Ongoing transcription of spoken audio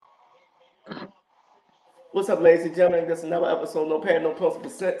What's up, ladies and gentlemen? This is another episode, No Pad, No Principle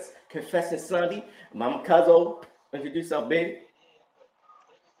Sense, Confession Sunday. Mama Cuzzo, introduce yourself, baby.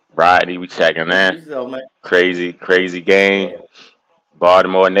 Rodney, we checking in. Introduce yourself, man. Crazy game. Yeah.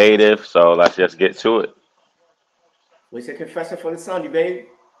 Baltimore native. So let's just get to it. What's your confession for the Sunday, baby?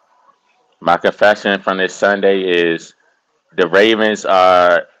 My confession from this Sunday is the Ravens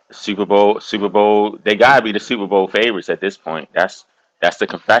are Super Bowl. They gotta be the Super Bowl favorites at this point. That's the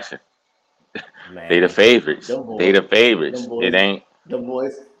confession. They the Man, favorites. them They boys, the them favorites. It boys, ain't them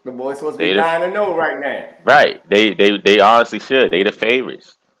boys supposed to be they the 9-0 right now. right. They honestly should. They the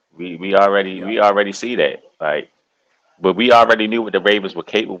favorites. We already Yeah. we already see that. Like, but we already knew what the Ravens were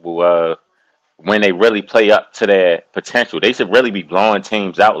capable of when they really play up to their potential. They should really be blowing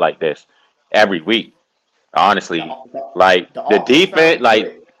teams out like this every week. The, Honestly, the, like the the offense defense, finally like,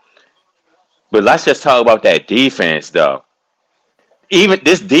 clicked. but let's just talk about that defense though. Even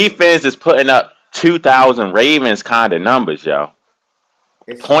this defense is putting up 2,000 Ravens kind of numbers, yo.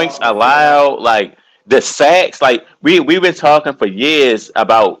 It's Points starting to feel like, allowed, like the sacks, like we've been talking for years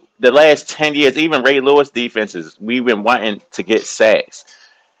about the last 10 years. Even Ray Lewis defenses, we've been wanting to get sacks.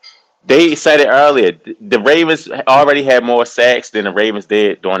 They said it earlier. The Ravens already had more sacks than the Ravens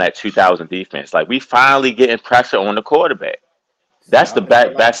did during that 2000 defense. Like we finally getting pressure on the quarterback. That's the starting to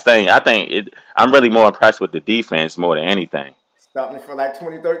feel like, best thing. I think it. I'm really more impressed with the defense more than anything. starting to feel like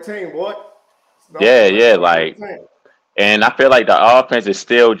 2013, boy. Starting to Yeah, feel like yeah. Like, 2013. and I feel like the offense is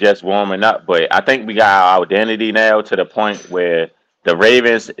still just warming up. But I think we got our identity now to the point where the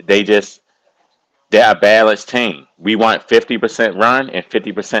Ravens, they're a balanced team. We want 50% run and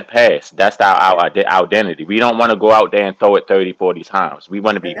 50% pass. That's our identity. We don't want to go out there and throw it 30, 40 times. We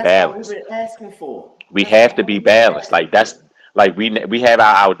want to be And that's all we've balanced. been asking for. We That's have to all be we've been balanced. asking Like for. that's like we have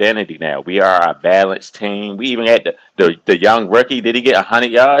our identity now. We are a balanced team. We even had the young rookie. Did he get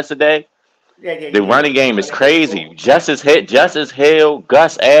 100 yards today? Yeah, yeah, The he running did. game is crazy. 184. Justice Hill,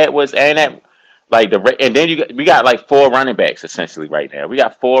 Gus Edwards, and that like and then we got like four running backs essentially right now. We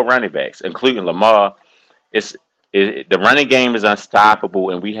got four running backs, including Lamar. It's the running game is unstoppable,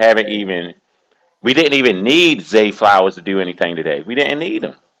 and Hey, we didn't even need Zay Flowers to do anything today. We didn't need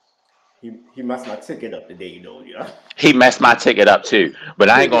him. he messed my ticket up today, though, yeah. He messed my ticket up too. But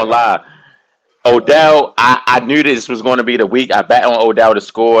I ain't gonna Yeah. lie. Odell, I knew this was going to be the week. I bet on Odell to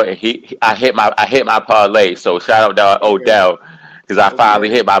score, and I hit my parlay. So shout out to Okay. Odell because I finally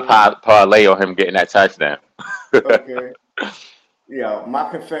Okay. hit my parlay on him getting that touchdown. Okay. Yeah. My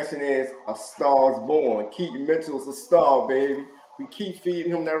confession is a star's born. Keaton Mitchell's a star, baby. We keep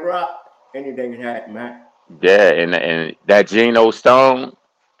feeding him that rock. Anything can happen, man. Yeah, and that Geno Stone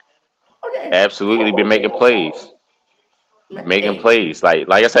Okay. absolutely been Poor making Geno plays, Stone. Man, hey.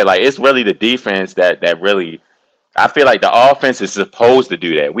 Like I said, like it's really the defense that really. I feel like the offense is supposed to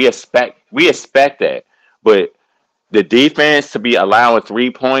do that. We expect that, but the defense to be allowing 3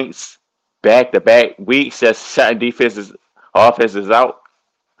 points back to back weeks, just shutting offenses out.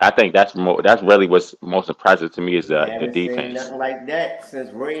 I think that's really what's most impressive to me is We the haven't seen defense. nothing like that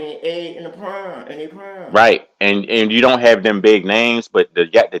since Ray and A in the prime. In the prime. Right. And you don't have them big names, but the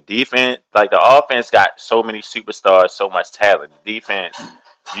defense, like the offense got so many superstars, so much talent. The defense,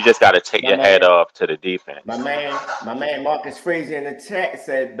 you just gotta take My your head man, off to the my defense. man, my man Marcus Frazier in the chat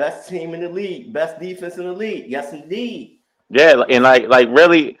said best team in the league, best defense in the league. Yes, indeed. Yeah, and Yes, like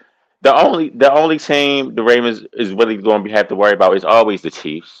really the only team the Ravens is really going to have to worry about is always the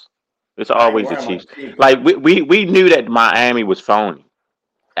Chiefs. It's I ain't always the worrying about Chiefs. the Chiefs. Like we knew that Miami was phony.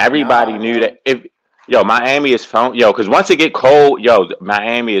 Everybody Nah, knew yo, that if yo Miami is phony, yo, because once it get cold, yo,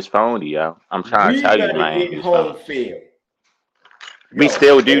 Miami is phony, yo. I'm trying to we tell you, gotta Miami get is phony. home field. We Yo,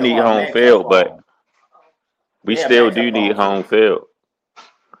 still they do a need hard home matchup field, for but them. we They a still do matchup for need them home too. field.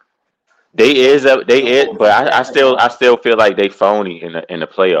 They Them is, boys but is a matchup I for still feel like they phony in the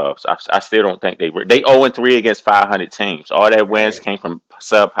playoffs. I still don't think they 0-3 against 500 teams. All that them. wins Hey, came from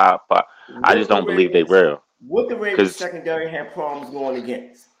subpar. I what just the don't believe they Ravens, real. what the Ravens Cause secondary had problems going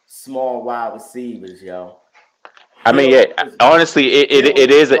against small wide receivers, yo. I mean, yeah, Hill is honestly, Hill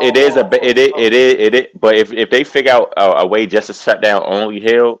is a star but if they figure out a way just to shut down only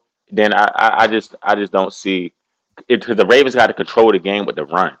Hill, then I just don't see it because the Ravens got to control the game with the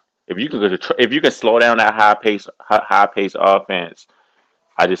run. If you can slow down that high pace offense,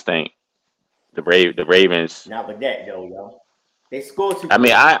 I just think the Ravens. Not with that though, yo. They score too I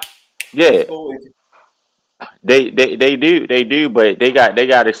mean, quick. They yeah, score. they do, but they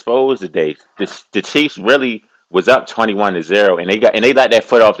got exposed today. The Chiefs really was up 21-0, and they let that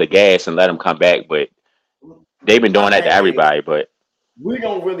foot off the gas and let them come back, but they've been My doing that to thing is, everybody. But we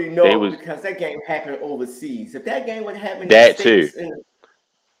don't really they know was because that game happened overseas. If that game would happen in the that too. states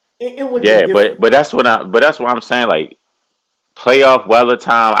It would have been Yeah, but different. that's what I'm saying. Like playoff weather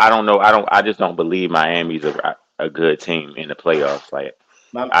time, I don't know. I just don't believe Miami's a good team in the playoffs. Like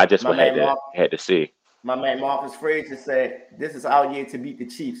My I just my would man Mark, had to see. my man Marcus Frazier said, "This is our year to beat the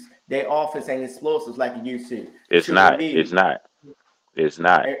Chiefs. Their offense ain't explosive like it used to. It's Shouldn't not. It's be." not. It's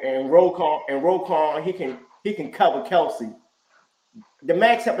not. And Rokon, he can cover Kelsey. The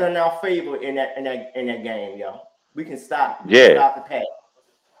matchup in our favor in that game, yo. We can Yeah, stop the pass.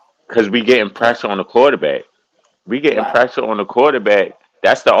 because we getting Can't pressure on the quarterback. We getting right. pressure on the quarterback.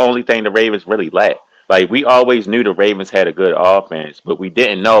 That's the only thing the Ravens really lack. Like we always knew the Ravens had a good offense, but we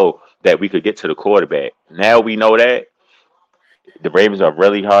didn't know that we could get to the quarterback. Now we know that the Ravens are a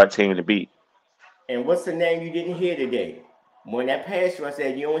really hard team to beat. And what's the name you didn't hear today? When that pass rush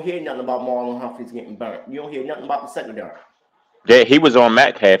said you don't hear nothing about Marlon Humphreys getting burnt. You don't hear nothing about the secondary. Yeah, he was on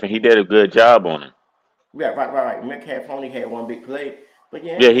Metcalf and he did a good job on him. Yeah, right. Metcalf only had one big play, but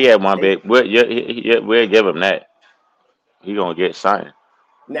yeah, Yeah, he had one they big. We'll give him that. He gonna get something.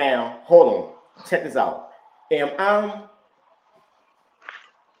 now hold on. Check this out. Am I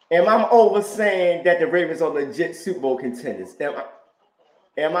am I over saying that the Ravens are legit Super Bowl contenders?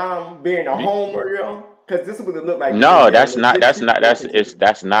 Am I being a homer, yo? Because this is what it looked like to me. No, They're a that's not. legit That's Super not. Bowl That's it's. contender.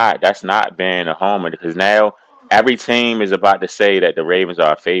 That's not being a homer because now every team is about to say that the Ravens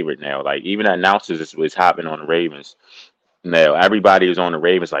are a favorite now. Like even the announcers is hopping on the Ravens now. Everybody is on the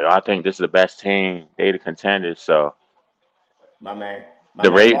Ravens. Like, oh, I think this is the best team. They the contenders. So My man, my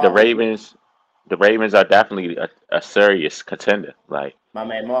man The Marcus, Ravens are definitely a serious contender. Like, my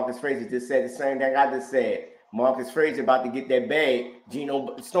man Marcus Frazier just said the same thing I just said. Marcus Frazier about to get that bag.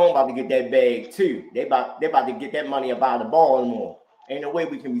 Geno Stone about to get that bag too. They about to get that money about the ball more. Ain't no way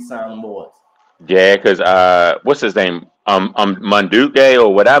we can be signing boys. yeah, because what's his name? Munduke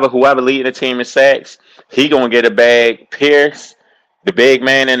or whatever, whoever leading the team in sacks, he gonna get a bag. Pierce, the big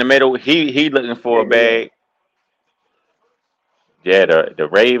man in the middle, he looking for a Yeah. bag. Yeah, the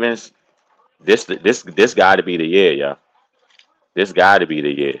Ravens. This got to be the year, yeah. This got to be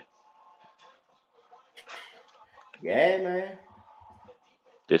the year. Yeah, man.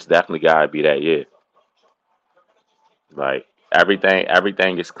 This definitely got to be that year. Like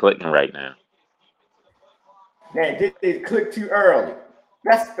everything is clicking right now. Man, did it click too early?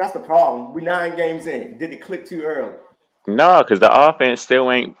 That's the problem. We 9 games in. Did it click too early? No, because the offense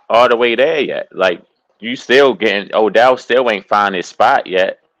still ain't all the way there yet. Like you still getting Odell still ain't found his spot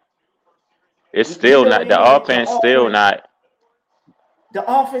yet. It's still Neither not the is the offense. Still offense. not. The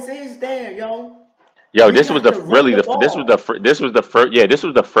offense is there, yo. Yo, We this was got the to run really the the ball. this was the first yeah this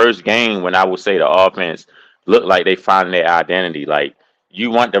was the first game when I would say the offense looked like they found their identity. Like you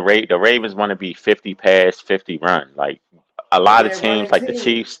want the Ravens want to be 50 pass 50 run. Like a And lot of they're teams running like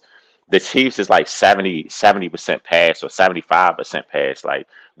team. the Chiefs is like 70% pass or 75% pass. Like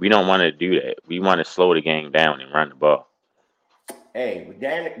we don't want to do that. We want to slow the game down and run the ball. Hey,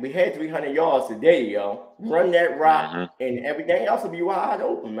 we had 300 yards today, yo. Run that Hmm. rock, and everything else will be wide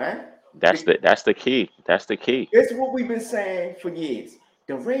open, man. That's the key. That's the key. It's what we've been saying for years.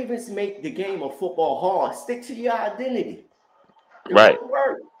 The Ravens make the game of football hard. Stick to your identity. It Right. won't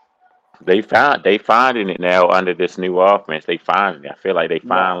work. They finding it now under this new offense. They finding it. I feel like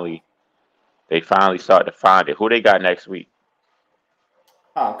Right. they finally start to find it. Who they got next week?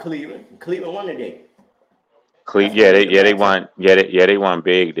 Cleveland. Cleveland won today. That's gonna Yeah, be the they matchup. won. They won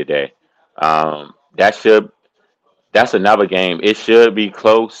big today. That should that's another game. It should be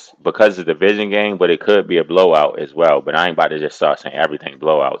close because of the division game, but it could be a blowout as well. But I ain't about to just start saying everything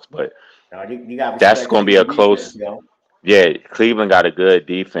blowouts. But You gotta that's respect going to be a Cleveland defense, close. yo. Yeah, Cleveland got a good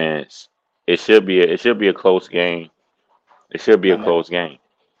defense. It should be a close game. It should be a My man, close game.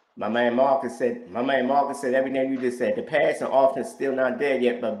 my man Marcus said everything you just said. The pass and offense still not there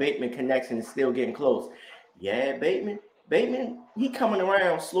yet, but Bateman connection is still getting close. Yeah, Bateman, he coming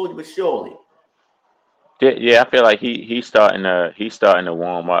around slowly but surely. Yeah, yeah, I feel like he's starting to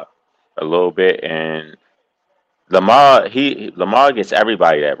warm up a little bit, and Lamar gets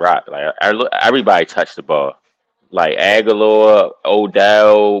everybody that rock. Like everybody touched the ball. Like Eh, Aguilar,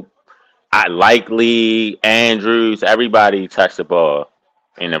 Odell, I likely Andrews, everybody touched the ball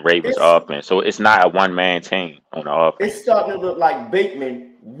in the Ravens It's offense. So it's not a one man team on the it's offense. starting to look like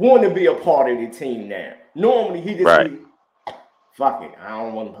Bateman want to be a part of the team now. Normally he just Right, be fuck it, I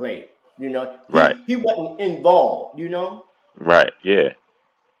don't want to play. right, He wasn't involved. right. Yeah,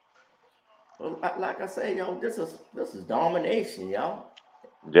 Well, like I say, yo, this is domination, yo.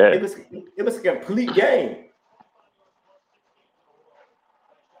 yeah. It was a complete game.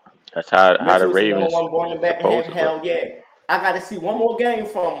 That's how the Mitchell was the number Ravens one running back and supposed have to play. hell yeah. I got to see one more game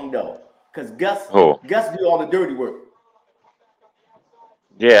from him though, because Gus Who? Gus do all the dirty work.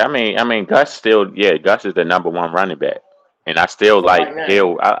 Yeah, I mean, Gus is the number one running back, and I still for right like now.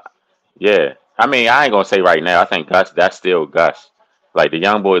 Hill. Yeah, I mean, I ain't gonna say right now. I think Gus, that's still Gus. Like the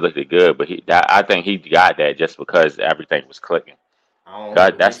young boy looked good, but I think he got that just because everything was clicking. I don't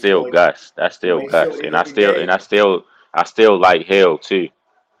Gus, know. that's still Gus. That's You still make sure Gus, he and I look still and today. I still like Hill too.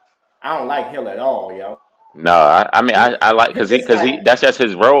 I don't like Hill at all, yo. No, I mean, I like It's because like he that's just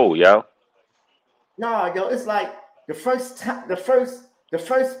his role, yo. nah, yo. It's like the first time, the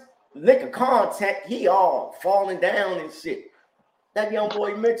first lick of contact, he all falling down and shit. That young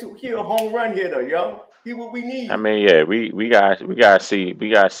boy Mitchell, he a home run hitter, yo. He what we I need. mean, yeah, we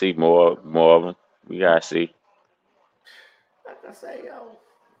gotta see more of them. We gotta see. Like I say, yo,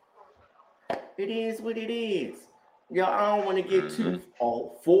 it is what it is. Yo, I don't want to get too Hmm.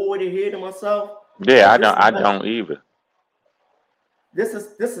 forward ahead of myself, Yeah, but I don't I don't either. this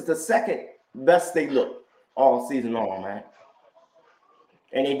is the second best they look all season long, man.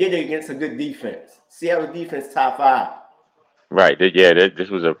 And they did it against a good defense. Seattle defense top five. Right. Yeah. This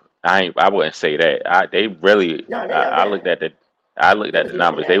was a. I wouldn't say that. They really. No, they up I there. looked at the. I looked They at the was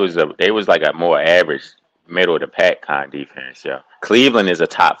knocking numbers. They that. was a. They was like a more average, middle of the pack kind of defense. Yeah. Cleveland is a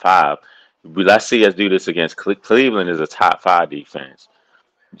top five. Let's see us do this against Cleveland is a top five defense.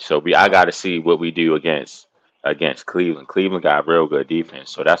 So I My, got to see what we do against Cleveland. Cleveland got real good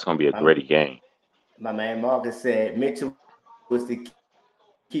defense, so that's gonna be a my, gritty game. my man Marcus said Mitchell was the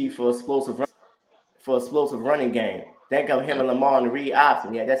key for explosive running game. Think of him and Lamar and the read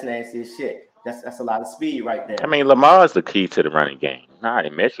option. Yeah, that's nasty as shit. That's a lot of speed right I there. mean, Lamar is the key to the running game.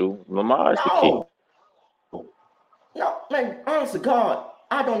 Not Mitchell. Lamar is the key. No, man, honest to God,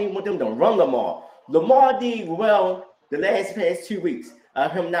 I don't even want them to run Lamar. Lamar did well the past 2 weeks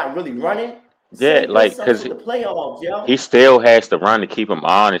of him not really running. Yeah, Save like yourself because for the playoffs, he yo. still has to run to keep him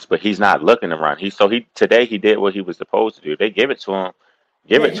honest, but he's not looking to run. He today he did what he was supposed to do. They give it to him,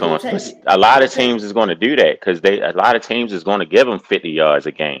 give Yeah, it he to him. gonna take But it. a He lot of gonna take teams it. is going to do that because a lot of teams is going to give him 50 yards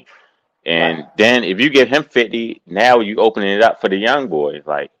a game. Right. And then if you give him 50, now you opening it up for the young boys,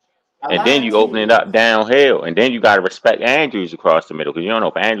 like, A and lot then of you open it teams. up downhill, and then you got to respect Andrews across the middle because you don't know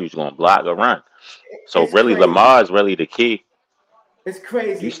if Andrews going to block or run. So It's really, crazy. Lamar is really the key. It's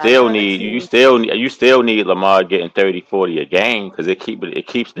You crazy. A still lot of need you teams. still you still need Lamar getting 30, 40 a game because it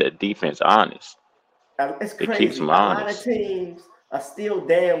keeps the defense honest. It's It keeps crazy. them A lot of honest. teams are still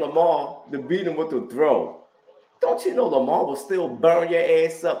damn Lamar to beat him with the throw. Don't you know Lamar will still burn your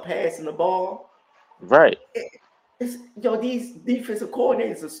ass up passing the ball? Right. It's, yo, these defensive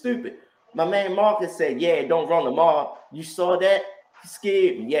coordinators are stupid. My man Marcus said, "Yeah, don't run Lamar." You saw that? He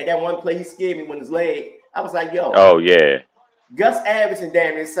scared me. Yeah, that one play he scared me when his leg. I was like, "Yo, Oh yeah. Gus averaging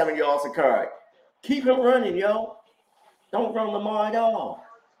damn near 7 yards a carry. Keep him running, yo. Don't run Lamar at all."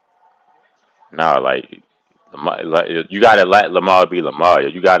 No, like you gotta let Lamar be Lamar.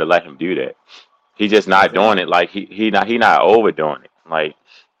 You gotta let him do that. He just That's not it. doing it. Like he not overdoing it. Like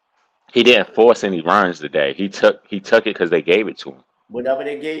he didn't force any runs today. He took it because they gave it to him. Whatever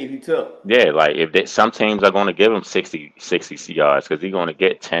they gave, he took. Yeah, like if some teams are going to give him 60 yards because he's going to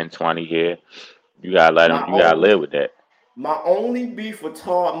get 10, 20 here. You gotta let him. My You gotta own, live with that. my only beef with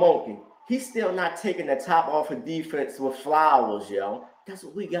Todd Monken, he's still not taking the top off of defense with Flowers, yo. That's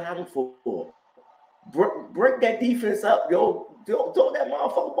what we got him for. Break that defense up, yo. Throw that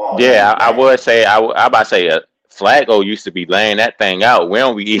motherfucker ball deep, Yeah, I man. would say I about to say Flacco used to be laying that thing out. We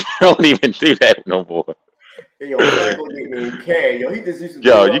don't be don't even do that no more. Hey, yo, Flacco didn't even care, yo. He just used to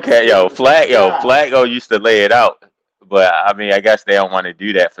Yo, throw you up the can't. stick to the side. Flacco used to lay it out. But I mean, I guess they don't want to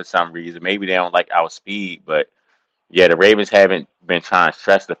do that for some reason. Maybe they don't like our speed. But yeah, the Ravens haven't been trying to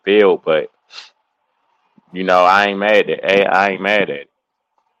stress the field. But I ain't mad at. I ain't mad at it.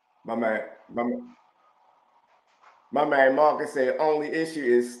 My man, my, my man Marcus said only issue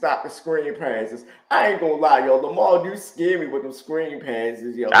is stop the screen passes. I ain't gonna lie, yo. Lamar do scare me with them screen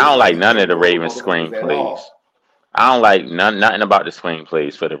passes, yo. I It's don't like like he none can't of the throw them Ravens motherfuckers screen at plays. all. I don't like nothing about the screen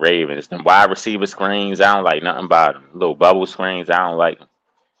plays for the Ravens. The wide receiver screens, I don't like nothing about them. Little bubble screens, I don't like them.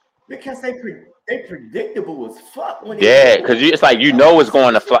 Because they predictable as fuck when they Yeah, do because them. it's It's like like, yo, it's you see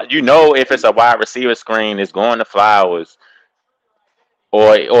going to this shit? fly. If it's a wide receiver screen, it's going to Flowers,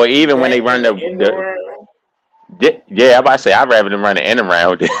 or even when they That run in the end the around. yeah, I'm about to say I'd rather them run the end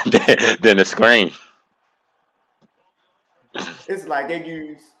around than the screen. It's like they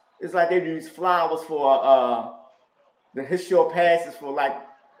use Flowers for the his short passes for like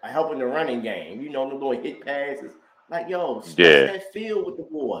helping the running game. You know, the little hit passes. Like, yo, stretch Yeah. that field with the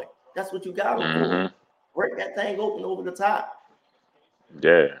boy. That's what you got him for. Hmm. Break that thing open over the top.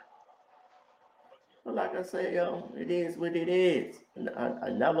 Yeah. But like I say, yo, it is what it is.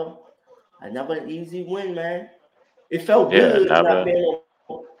 Another an easy win, man. It felt Yeah. good not Another. being on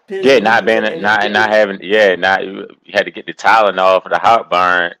Yeah, not being not having not you had to get the Tylenol for the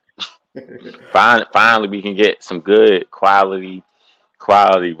heartburn. Finally, we can get some good quality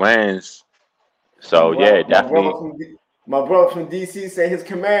wins. My So yeah, brother, my brother definitely. from D- my brother from DC said his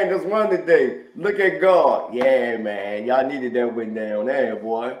commanders won today. Look at God. Yeah, man. Y'all needed that win down there,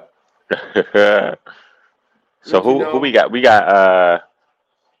 boy. So What you who we know? got? We got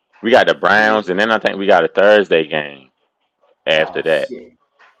the Browns, and then I think we got a Thursday game after Oh that. shit.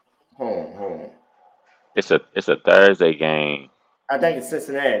 Hold on. It's a Thursday game. I think it's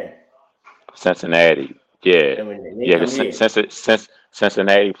Cincinnati. Cincinnati. Yeah. And when they Yeah, come because here. since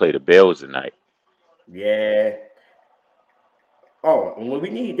Cincinnati play the Bills tonight. Yeah. Oh, and when we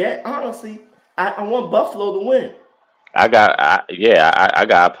need that, honestly, I want Buffalo to win. I got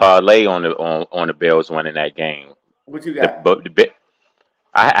a parlay on the Bills winning that game. What you The got? but the bit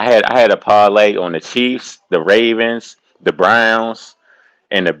I had a parlay on the Chiefs, the Ravens, the Browns,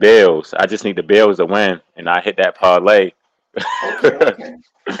 and the Bills. I just need the Bills to win, and I hit that parlay. Okay.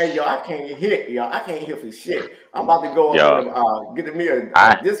 Hey, yo, I can't hit, yo. I can't hit for shit. I'm about to go on Yo, them, get me a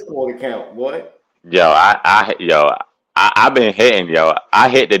I Discord account, boy. yo I've been hitting I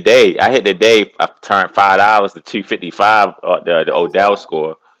hit the day. I turned $5 to 255. The That's what's Odell up.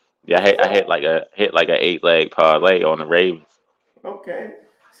 score. Yeah, That's what's hit like a 8 leg parlay on the Ravens. okay.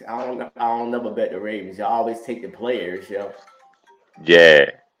 See, I don't never bet the Ravens. You always take the players, yo. Yeah,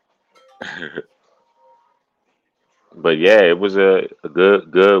 but yeah, it was a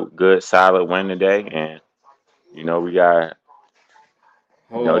good solid win today, and we got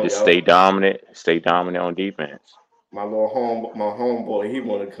Hold on, just yo. stay dominant on defense. My homeboy, he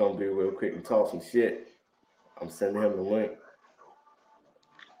want to come through real quick and talk some shit. I'm sending him the link.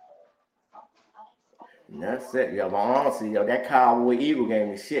 And that's it, yo. But honestly, yo, that Cowboy Eagle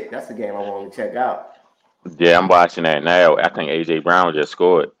game is shit. That's the game I want to check out. Yeah, I'm watching that now. I think AJ Brown just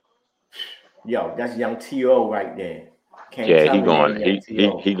scored. Yo, that's young T.O. right there. Can't Yeah, tell me that young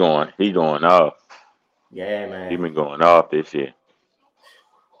T.O. he going off. Yeah, He man. been going off this year.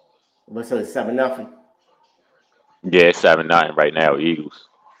 What's up, 7-0? Yeah, it's 7-9 right now, Eagles.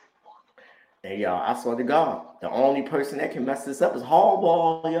 And yo, I swear to God, the only person that can mess this up is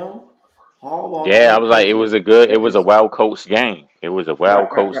Harbaugh, yo. Harbaugh the Yeah, I only was like, person it that can. was a well coached game. It was a well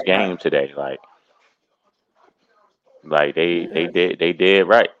Right, right, coached right, right. game today. Like Yeah, they did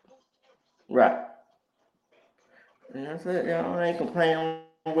right. right. And that's it, yo. I ain't complaining.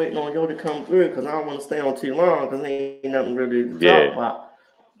 I'm waiting on yo to come through because I don't want to stay on too long because ain't nothing really to talk Yeah. about.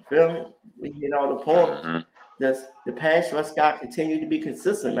 Feel me? We hit all the points. hmm The pass rush got continue to be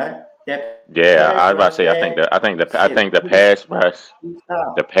consistent, man. That pass Yeah, rush, I was about to man. say I Shit, think we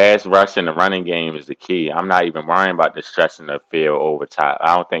stop. the pass rush and the running game is the key. I'm not even worrying about the stretching the field over top.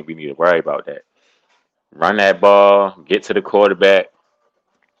 I don't think we need to worry about that. Run that ball, get to the quarterback,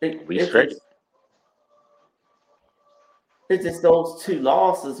 It, we it's straight. just it's just those two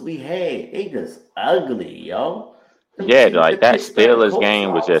losses we had. They just ugly, yo. Yeah, The like that Pittsburgh Steelers Colts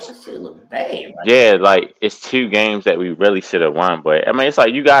game was loss, just that shit look bad, man. yeah, like it's two games that we really should have won, but I mean it's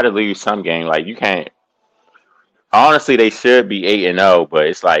like you got to lose some game. Like you can't. Honestly, they should be 8-0, but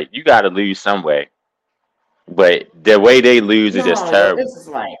it's like you got to lose some way. But the way they lose is just No, yo, terrible. this is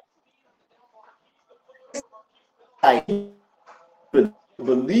like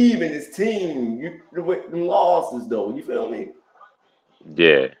believe in this team. The losses though, you feel me?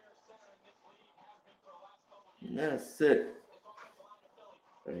 Yeah, That's it.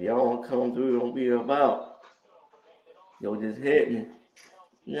 If y'all don't come through, don't be about. Yo, just hit me.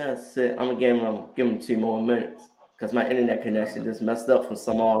 That's it. Give him 2 more minutes because my internet connection just messed up for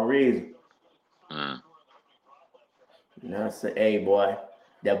some odd reason. mm. That's it. Hey, boy.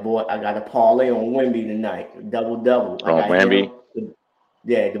 That boy, I got a parlay on Wimby tonight. Double double. I On got him. Wemby.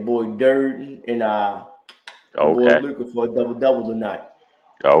 Yeah, the boy Durden and the boy Okay, Luca for a double double tonight.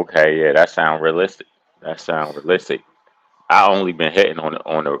 okay, yeah, that sounds realistic. That sounds realistic. I only been hitting on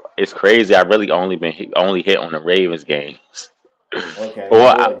the. It's crazy. I really only hit on the Ravens games. Okay, Or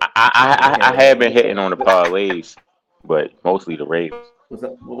my boy. I have been hitting on the parlays, but mostly the Ravens. What's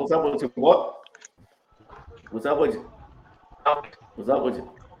up with you? What? What's up with you? What's up with you?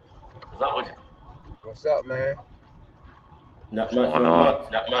 What's up, man? Not What's much, going not on?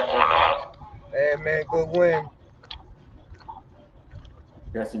 much. Hey, man, good win.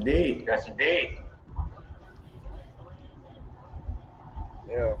 Yes, indeed.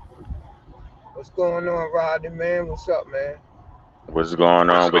 Yeah. What's going on, Rodney, man? What's up, man? What's going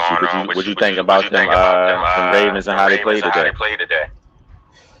on with you? What you think about them Ravens and how they played today?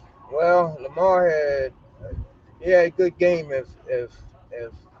 Well, Lamar he had a good game if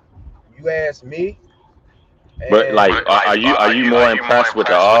you ask me. But like, are you more impressed with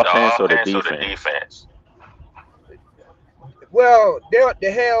the offense or the defense? Well,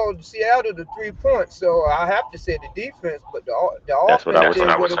 they held Seattle to 3 points, so I have to say the defense, but the That's what I offense was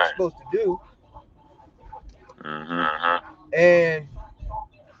did what it was supposed to do. And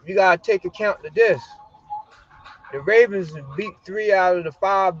you gotta take account of this. The Ravens beat 3 out of the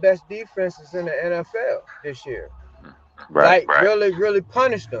 5 best defenses in the NFL this year. Right. Really, really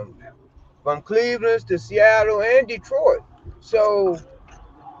punished them. From Cleveland to Seattle and Detroit. So,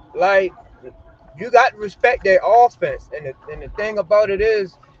 like, you got to respect their offense. And the thing about it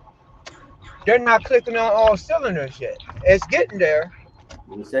is, they're not clicking on all cylinders yet. It's getting there.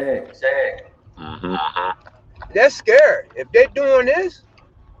 You said. They're scared. If they're doing this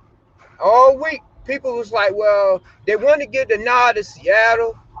all week, people was like, well, they want to give the nod to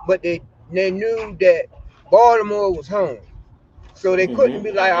Seattle, but they knew that Baltimore was home. So they couldn't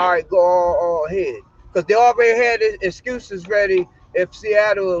be like, all right, go all ahead. Because they already had excuses ready if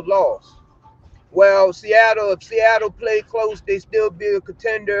Seattle had lost. Well, if Seattle played close, they still be a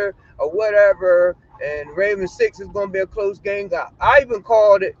contender or whatever. And Ravens 6 is going to be a close game. I even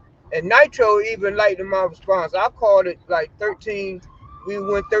called it, and Nitro even liked my response. I called it like 13. We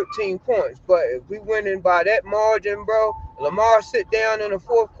win 13 points. But if we winning by that margin, bro, Lamar sit down in the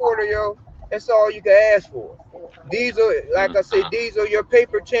fourth quarter, yo, that's all you can ask for. These are, like I said, these are your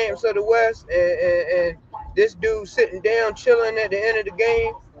paper champs of the West, and this dude sitting down, chilling at the end of the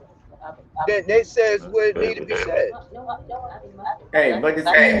game. That says what need to be said. Hey, but the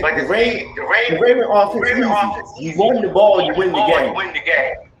Raven offense, you won the ball, you win the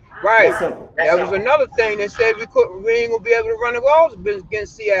game. Right. That was another thing they said we ain't gonna be able to run the balls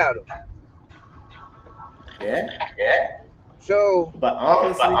against Seattle. Yeah. So, but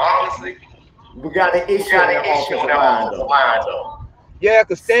honestly, we got an issue on the offensive line, though. Yeah,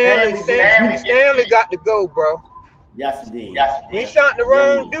 because Stanley got to go, bro. Yes, indeed. He shot the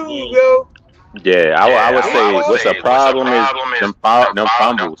wrong dude, yo. Yeah, I would say what's the problem is them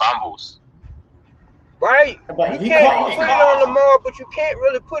fumbles. Right. You can't put it on Lamar, but you can't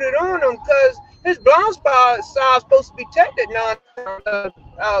really put it on him because his blind spot is supposed to be tested 9 out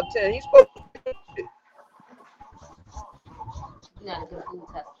of 10. He's supposed to be tested. Not a good food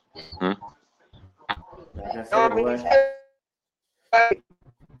test.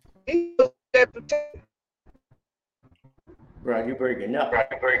 Bro, you're breaking up.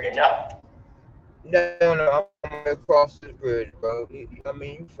 No, I'm across the bridge, bro. I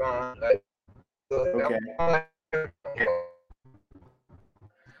mean, you fine. Like, okay.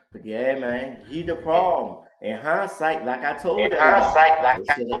 But yeah, man, he the problem. In hindsight, like I told you, they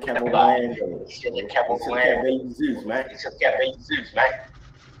should have kept Orlando. They should have kept Baby Zeus, man.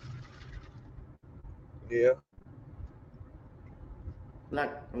 Yeah.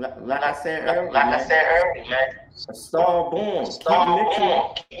 Like I said earlier, man. A star born.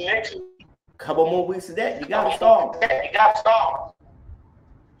 Keep Mitchell. Couple more weeks of that, you got to start.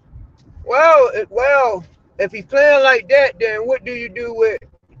 Well, if he's playing like that, then what do you do with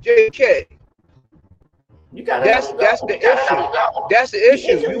JK? You got that's the issue. That's the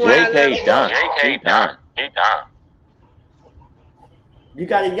issue. JK done. You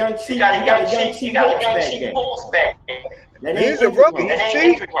got a young chief. You got a young chief back. He's a rookie. He's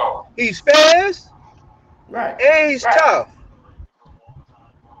cheap. He's fast. Right. And he's tough.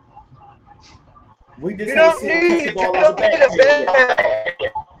 We just you don't need a bad.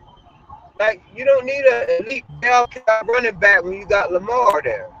 Like, you don't need an elite running back when you got Lamar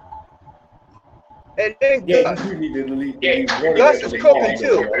there. And then Gus. You need an elite Gus is cooking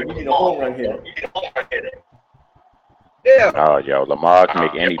too. You need a home run hitter. Yeah. Oh, yo, Lamar can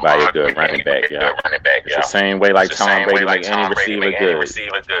make anybody a good running back, yo. It's the same way like Tom Brady make any receiver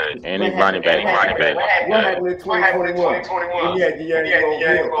good. Any running back. What happened in 2021? Yeah,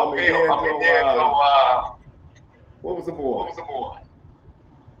 what was the boy?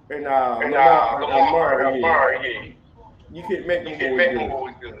 And Lamar, you couldn't make them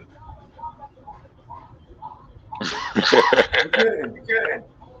boys good. You couldn't.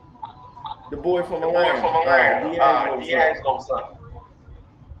 The boy from Atlanta. D'Angelo son.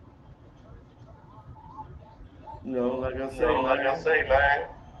 No, like I say, man.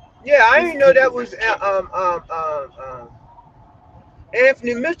 Yeah, I didn't know that was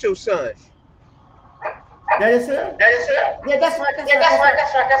Anthony Mitchell's son. That is him. Yeah, that's right.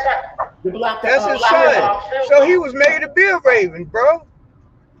 The block. That's his son. So he was made to be a Raven, bro.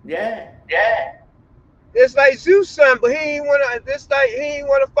 Yeah. It's like Zeus' son, but he ain't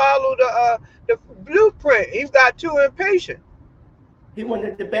wanna follow the blueprint. He's got too impatient. He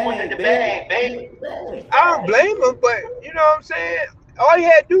wanted the bang. I don't blame him, but you know what I'm saying? all he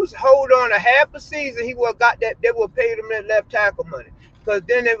had to do was hold on a half a season. He would have got that. They would have paid him that left tackle money. Because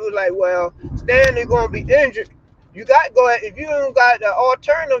then they was like, well, Stanley gonna be injured. You got to go. If you don't got the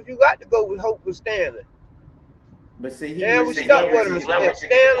alternative, you got to go with Hope with Stanley. But see, and we stuck with him.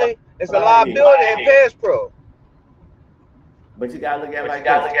 Stanley is a liability in pass pro. But you gotta look at it like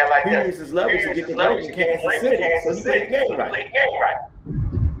that. He used his leverage to get the break in Kansas City, so he played the game right.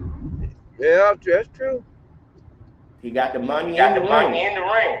 Yeah, that's true. He got the money in the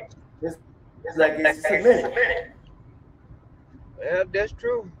ring. It's like it's submitted. Yeah, that's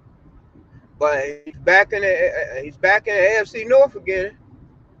true. But he's back in the AFC North again.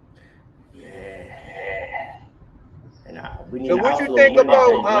 Yeah. And so what you think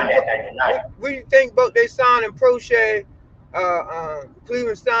about what do you think about they signing Prochet,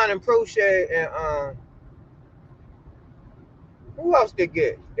 Cleveland signing Prochet, and who else they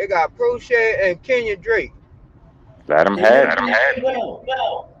get? They got Prochet and Kenya Drake. Let them have.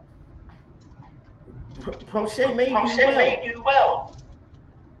 Prochet made you well.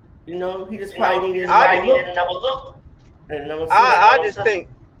 You know, he just probably needed another look. I just think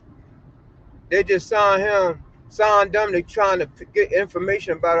they just signed them. They trying to get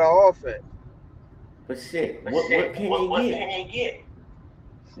information about our offense. But shit, what can he get?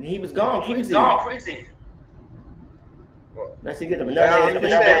 He was gone preseason. Let's get him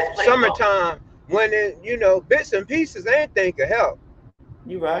another. Summertime, when it, bits and pieces, anything could help.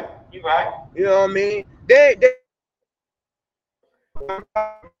 You right. You know what I mean? They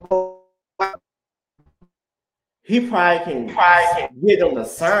he probably can get them the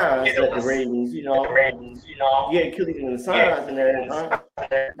signs that the Ravens, yeah, killing the signs and everything.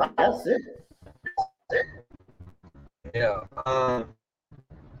 That's it. Yeah.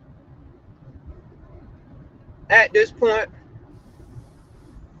 At this point,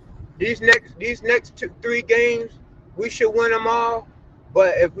 these next 3 games, we should win them all.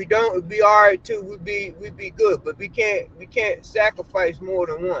 But if we don't, it'd be all right too. We'd be good. But we can't sacrifice more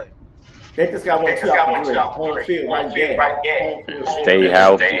than one. They just got one home field right there. Stay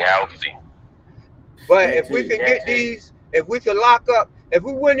healthy. But if we can get these, if we can lock up, if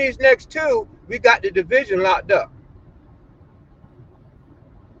we win these next 2, we got the division locked up.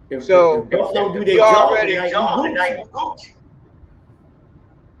 So we already,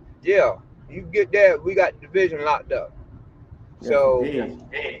 yeah, you get that, we got the division locked up. So even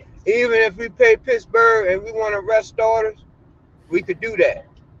if we play Pittsburgh and we want to rest starters, we could do that.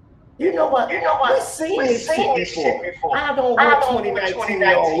 You know what? We've seen this shit before. I don't want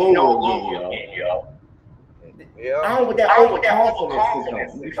 2019 all over again, yo. Yeah. I don't want that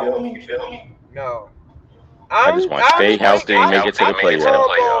overconfidence. You feel me? No. I just want to stay healthy and make it to the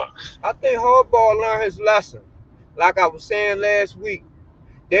playoffs. I think Harbaugh learned his lesson. Like I was saying last week,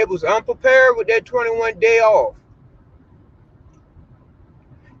 they was unprepared with that 21-day off.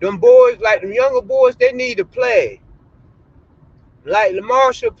 Them boys, like them younger boys, they need to play. Like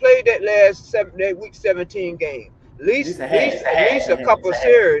Lamar should play that week 17 game. At least a couple of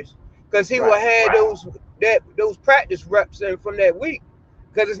series, because he will have those practice reps in from that week.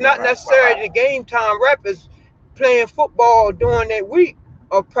 Because it's not necessarily the game time rep is playing football during that week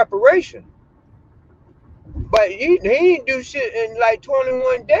of preparation. But he didn't do shit in like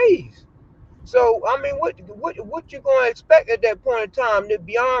 21 days. So I mean, what you gonna expect at that point in time? They're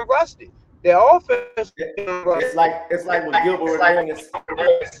beyond rusty. Their offense. It's like with Gilbert Arenas.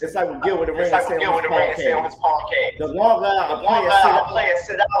 It's like with Gilbert Arenas saying on his podcast. The longer a player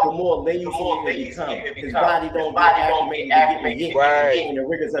sit out, the more lazy he become. His body don't get acclimated to getting in the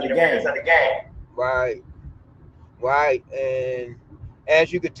rigors of the game. Right. And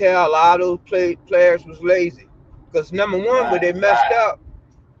as you could tell, a lot of those players was lazy. Because number one, but they messed up,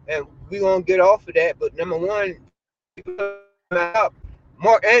 and we gonna get off of that. But number one,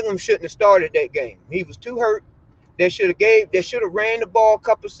 Mark Ingram shouldn't have started that game. He was too hurt. They should have ran the ball a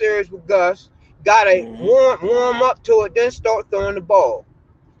couple series with Gus. Got to warm up to it, then start throwing the ball.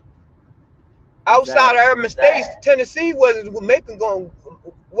 Outside of our mistakes, Tennessee wasn't really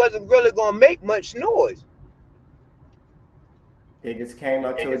gonna make much noise. They just came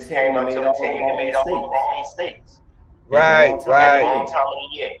up to a team and made all the wrong mistakes. Right.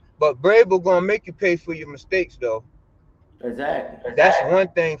 But Brable gonna make you pay for your mistakes, though. Exactly. That's one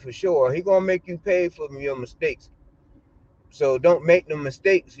thing for sure. He gonna make you pay for your mistakes. So don't make the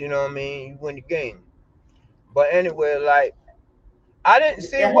mistakes. You know what I mean? You win the game. But anyway, like I didn't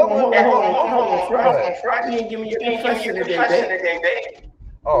see what was. You didn't give me your confession today, babe.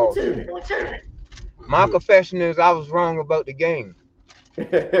 Oh, my confession is I was wrong about the game. I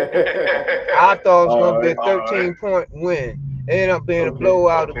thought it was gonna be a 13-point win. It ended up being a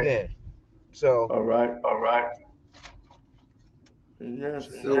blowout again. So all right. Yes,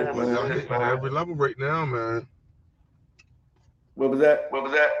 Yo, sir, man, y'all man. hitting on every level right now, man. What was that?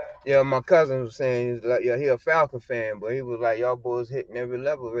 Yeah, my cousin was saying he's like, yeah, he a Falcon fan, but he was like, y'all boys hitting every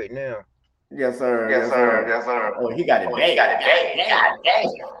level right now. Yes, sir. Yes, sir. Oh, he got it bad.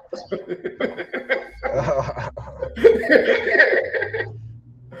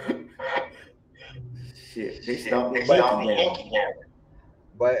 Shit, they stopped the Yankee game.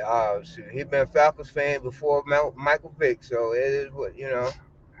 But shoot, he been Falcons fan before Michael Vick, so it is what you know.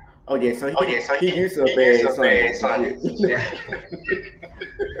 Oh yeah, so he used to a bad Sunday.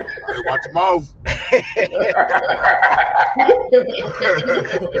 Watch your mouth.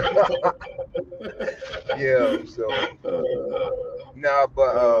 Yeah, so nah,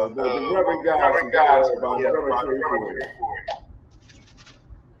 but the rubber guys about the rubber for it.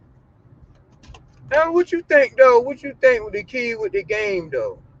 Now, what you think though? What you think with the key with the game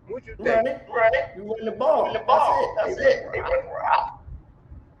though? What you think? Right. You win the ball. That's it.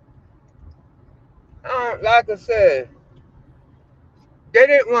 Like I said, they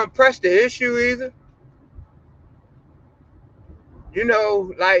didn't want to press the issue either. You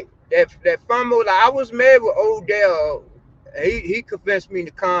know, like that fumble. Like I was mad with Odell. He convinced me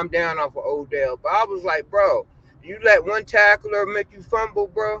to calm down off of Odell, but I was like, bro, you let one tackler make you fumble,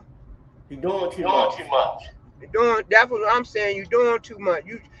 bro. You're doing too much. That's what I'm saying. You're doing too much.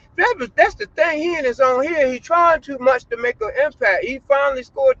 That's the thing. He in his own here. He trying too much to make an impact. He finally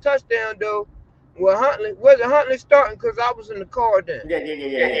scored a touchdown though. Well, Huntley starting because I was in the car then. Yeah.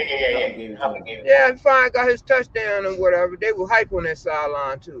 Yeah, he finally got his touchdown and whatever. They were hype on that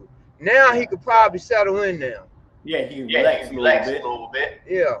sideline too. Now he could probably settle in now. Yeah, he relaxed a little bit.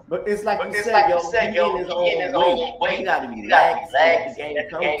 Yeah. But it's like you said, he in his own way. He got to be relaxed. The game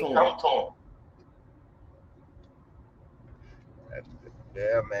come to him.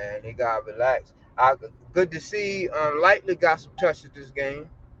 Yeah, man, they got to relax. Good to see Likely got some touches this game.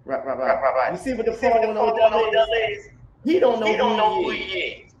 Right. You see what the problem with Odell is? He don't know who he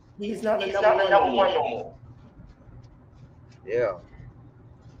is. He's not the number one no more. Yeah.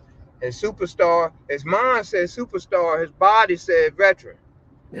 And superstar, his mind said superstar, his body said veteran.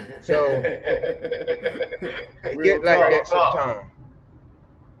 So it get like that sometimes.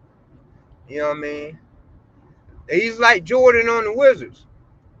 You know what I mean? He's like Jordan on the Wizards.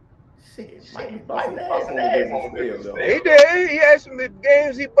 Shit, Mike busting ass on the Wizards still, though. He did. He had some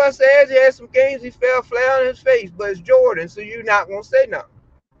games he busted ass. He had some games he fell flat on his face. But it's Jordan, so you're not gonna say nothing.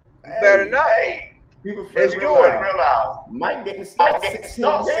 You better not. People it's Jordan. Mike didn't start 16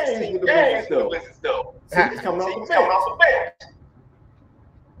 games with the Wizards though. So he's coming off the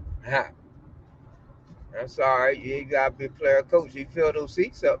bench. That's all right. You ain't got to be a player coach. You fill those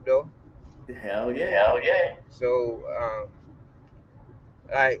seats up though. Hell yeah. So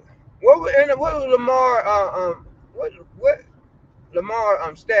like what was Lamar what Lamar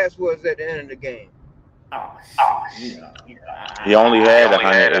stats was at the end of the game? He only had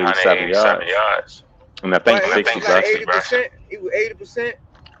 187 yards. And I think 60 rushing. He was 80%.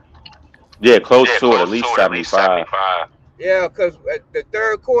 Yeah, close to it, at least 75. Yeah, because at the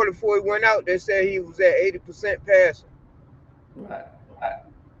third quarter before he went out, they said he was at 80% passing. Right.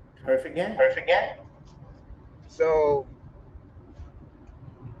 Perfect game. So,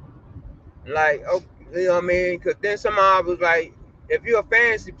 like, oh, you know what I mean? Because then somebody was like, if you're a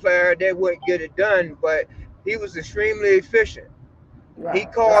fantasy player, they wouldn't get it done. But he was extremely efficient. Right. He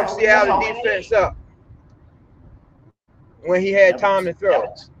called Seattle defense up when he had time to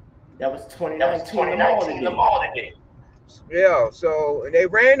throw. That was 2019 Lamar today. Yeah, so they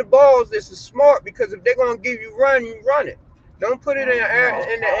ran the balls. This is smart because if they're gonna give you run, you run it. Don't put it in the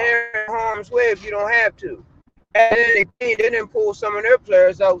air harm's way if you don't have to. And then they didn't pull some of their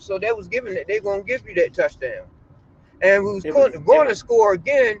players out, so they was giving it. They're gonna give you that touchdown. And we was going to score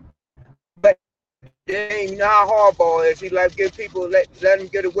again, but they ain't know how hardball is. He like give people let them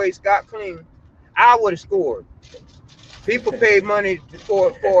get away scot clean. I would have scored. People paid money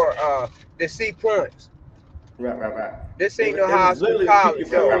for to see points. Right. This ain't no high school college.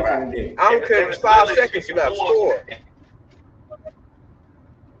 I don't care if it's 5 seconds left. Score.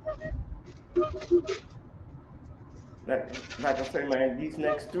 Like I say, man, these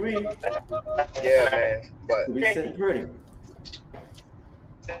next three. Yeah, man. But we sitting pretty.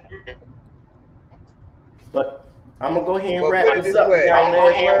 But I'm gonna go ahead and wrap this up.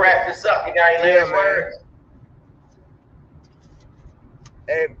 You got any last words?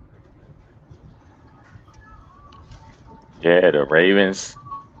 And yeah, the Ravens.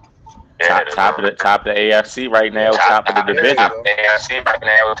 Top of the AFC right now, top of the division.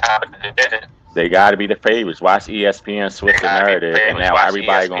 They got to be the favorites. Watch ESPN switch the narrative, and now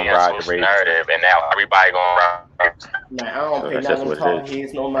everybody gonna ride the Ravens. Man, I don't So pay that's none just of them what it talking is.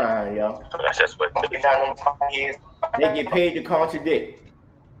 heads no mind, yo. That's just what it is. They get paid to contradict.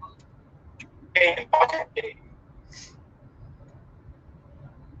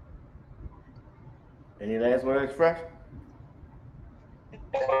 Any last words, Fresh?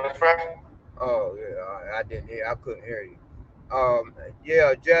 Oh yeah, I didn't hear. I couldn't hear you.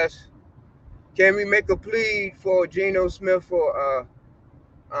 Yeah, just can we make a plea for Geno Smith for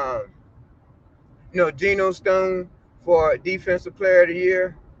Geno Stone for Defensive Player of the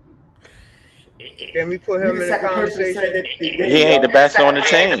Year? Can we put You him the in the second person to say conversation? that He ain't the best on the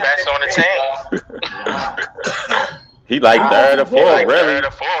team. Wow. He like third or fourth, really.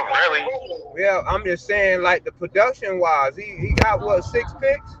 Yeah, I'm just saying, like the production wise, he got what 6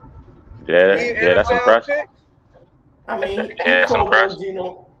 picks? Yeah, He yeah, that's NFL impressive. picks? I mean, he Pro Bowl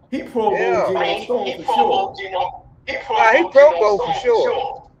Geno. He Pro Bowl Yeah. Geno Stone for sure. He Pro Bowl for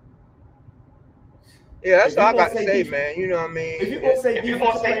sure. Yeah, that's If you all I gonna got to say say, def- man. You know what I mean? If you gonna say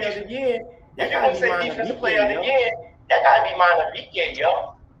defensive player of the year, that gotta be mine of weekend,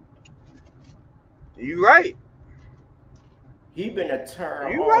 yo. You right. He been a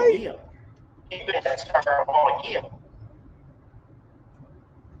turn You all right. year.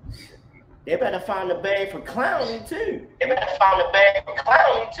 They better find a bag for clowning too.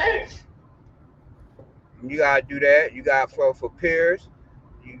 You gotta do that. You got for Pierce.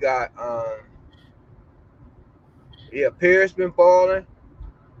 You got Pierce been balling.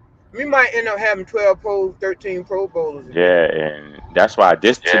 We might end up having 13 Pro Bowlers again. Yeah, and that's why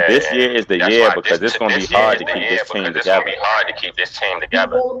this year is the year because it's gonna be hard to keep this team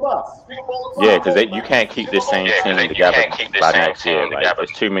together. Yeah, because you can't keep this same team together by next year. Like,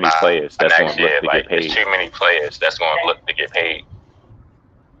 there's too many players that's gonna look to get paid.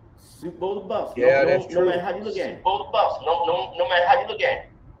 Super Bowl the Buffs. Yeah, no, that's no true. matter how you look at it. No matter how you look at it.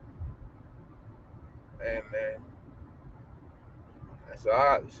 Man. That's all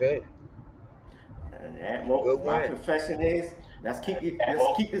I have to say. And that, my confession is let's keep this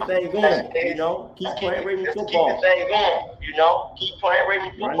thing going. You know, keep playing Raven football.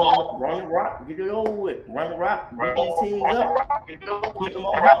 Run the rock, get it over with. Run the rock, beat these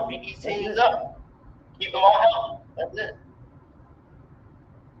teams up. Keep them all healthy. That's it.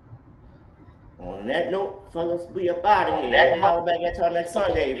 On that note, fellas, we up out of here. Holler back at y'all next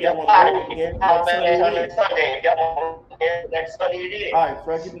Sunday. If y'all want to roll again, next Sunday it is. All right,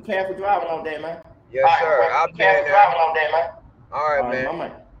 Fresh, you be careful driving all day, man. Yes, sir. I'll be there. All right, man.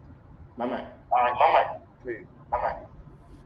 My man. Peace.